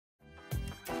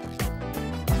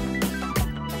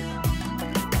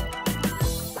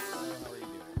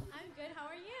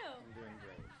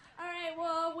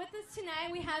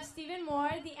tonight we have Stephen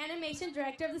Moore, the animation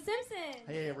director of The Simpsons.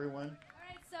 Hey everyone. All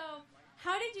right, so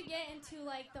how did you get into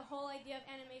like the whole idea of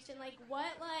animation?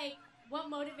 What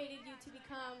motivated you to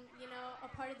become,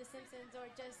 a part of The Simpsons or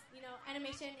just,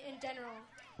 animation in general?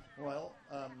 Well,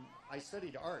 I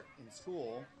studied art in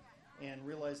school and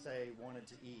realized I wanted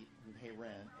to eat and pay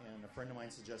rent, and a friend of mine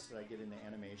suggested I get into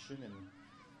animation, and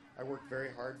I worked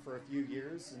very hard for a few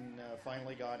years and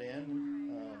finally got in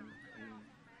and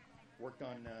worked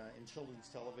on in children's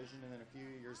television, and then a few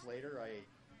years later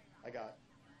I got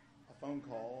a phone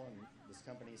call, and this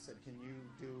company said, can you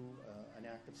do an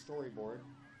active storyboard,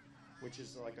 which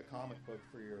is like a comic book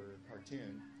for your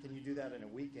cartoon. Can you do that in a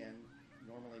weekend?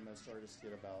 Normally most artists get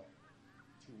about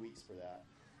 2 weeks for that.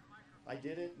 I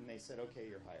did it, and they said, okay,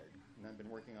 you're hired. And I've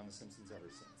been working on The Simpsons ever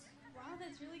since. Wow,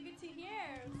 that's really good to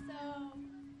hear. So,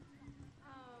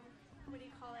 what do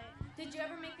you call it? Did you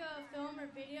ever make a film or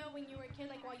video when you were a kid,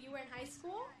 like while you were in high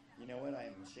school? You know what? I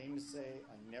am ashamed to say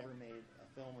I never made a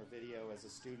film or video as a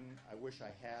student. I wish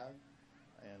I had.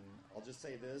 And I'll just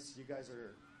say this, you guys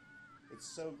are, it's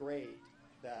so great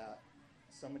that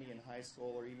somebody in high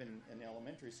school or even in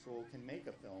elementary school can make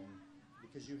a film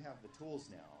because you have the tools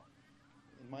now.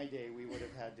 In my day, we would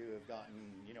have had to have gotten,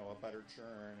 a butter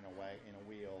churn and a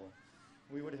wheel.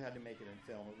 We would have had to make it in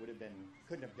film. It would have been,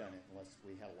 couldn't have done it unless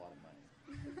we had a lot of money.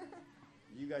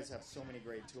 You guys have so many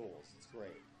great tools. It's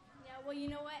great. Yeah, well,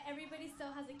 you know what? Everybody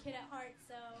still has a kid at heart,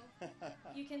 so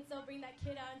you can still bring that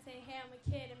kid out and say, hey, I'm a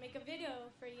kid, and make a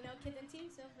video for, Kids and Teen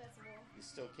Film Festival. You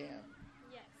still can.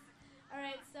 Yes. All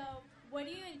right, so what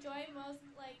do you enjoy most,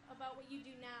 about what you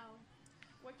do now,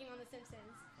 working on The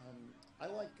Simpsons?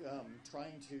 I like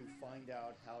trying to find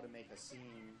out how to make a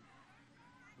scene,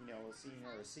 a scene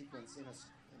or a sequence in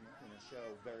a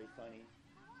show very funny.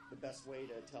 The best way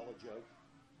to tell a joke.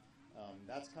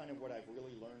 That's kind of what I've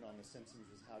really learned on The Simpsons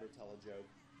is how to tell a joke.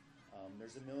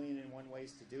 There's a million and one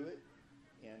ways to do it,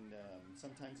 and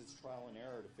sometimes it's trial and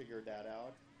error to figure that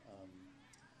out.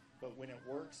 But when it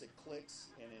works, it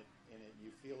clicks, and you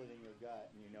feel it in your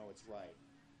gut, and you know it's right.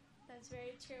 That's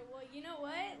very true. Well, you know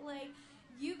what?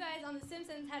 You guys on The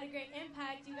Simpsons had a great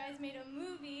impact. You guys made a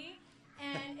movie,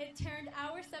 and it turned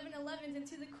our 7-Elevens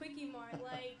into the Quickie Mart.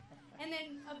 And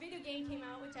then a video game came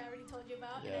out, which I already told you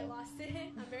about, yeah. And I lost it.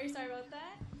 I'm very sorry about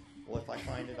that. Well, if I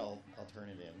find it, I'll turn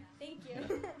it in. Thank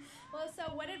you. Well,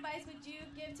 so what advice would you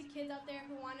give to kids out there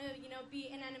who want to, be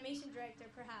an animation director,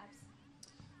 perhaps?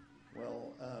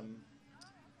 Well,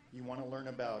 you want to learn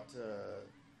about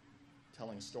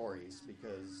telling stories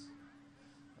because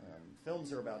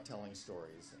films are about telling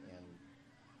stories, and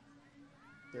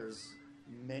there's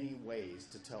many ways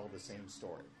to tell the same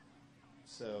story.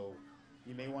 So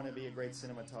you may want to be a great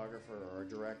cinematographer or a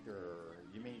director, or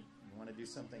you may want to do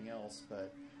something else,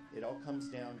 but it all comes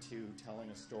down to telling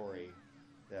a story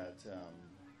that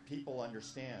people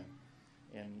understand,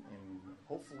 and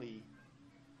hopefully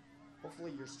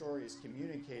your story is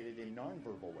communicated in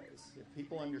nonverbal ways. If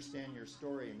people understand your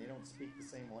story and they don't speak the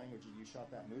same language that you shot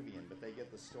that movie in, but they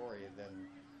get the story, then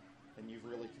you've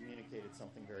really communicated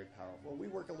something very powerful. We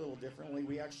work a little differently.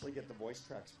 We actually get the voice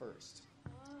tracks first.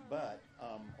 But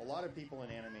a lot of people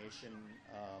in animation,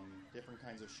 different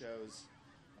kinds of shows,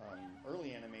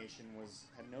 early animation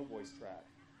had no voice track.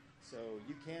 So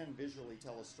you can visually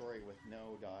tell a story with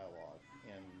no dialogue.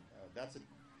 And that's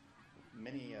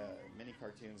many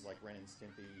cartoons like Ren and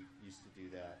Stimpy used to do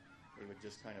that. They would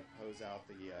just kind of pose out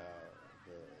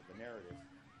the narrative,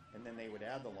 and then they would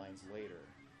add the lines later.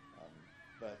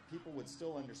 But people would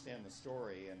still understand the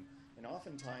story, and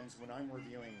oftentimes when I'm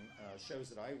reviewing shows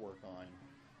that I work on,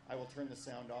 I will turn the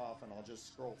sound off and I'll just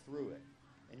scroll through it,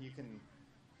 and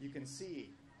you can see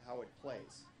how it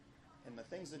plays. And the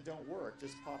things that don't work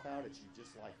just pop out at you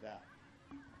just like that.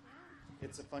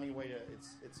 It's a funny way to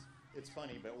it's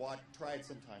funny, but try it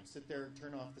sometime. Sit there,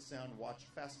 turn off the sound,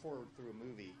 fast forward through a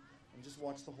movie, and just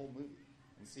watch the whole movie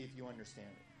and see if you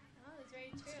understand it. Oh, that's very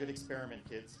true. It's a good experiment,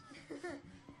 kids.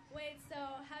 Wait, so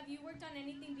have you worked on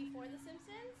anything before The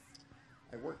Simpsons?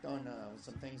 I worked on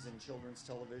some things in children's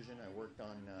television. I worked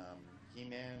on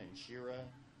He-Man and She-Ra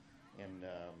and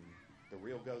the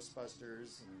Real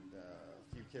Ghostbusters and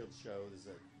a few kids shows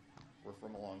that were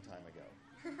from a long time ago.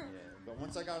 Yeah, but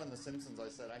once I got on The Simpsons, I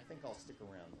said, I think I'll stick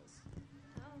around this.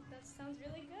 Oh, that sounds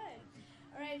really good.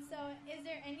 All right, so is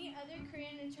there any other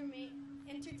Korean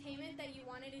entertainment that you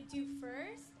wanted to do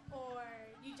first, or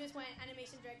you just went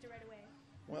animation director right away?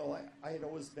 Well, I had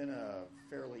always been a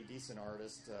fairly decent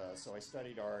artist, so I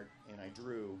studied art and I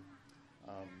drew.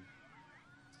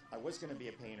 I was going to be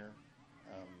a painter.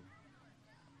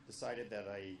 Decided that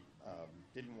I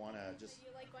Didn't want to just... So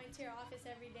you like going to your office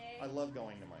every day? I love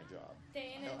going to my job.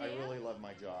 Day in and I day out? really love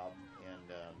my job,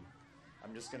 and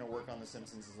I'm just going to work on The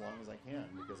Simpsons as long as I can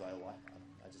because I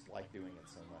just like doing it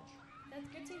so much. That's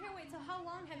good to hear. Wait, so how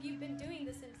long have you been doing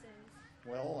The Simpsons?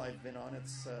 Well, I've been on it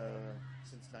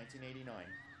since 1989,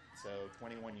 so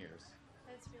 21 years.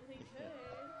 That's really good.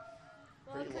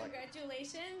 Well, Pretty lucky.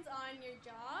 congratulations on your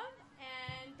job,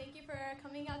 and thank you for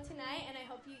coming out tonight, and I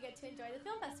hope you get to enjoy the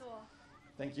film festival.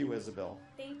 Thank you, Isabel.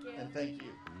 Thank you. And thank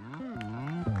you.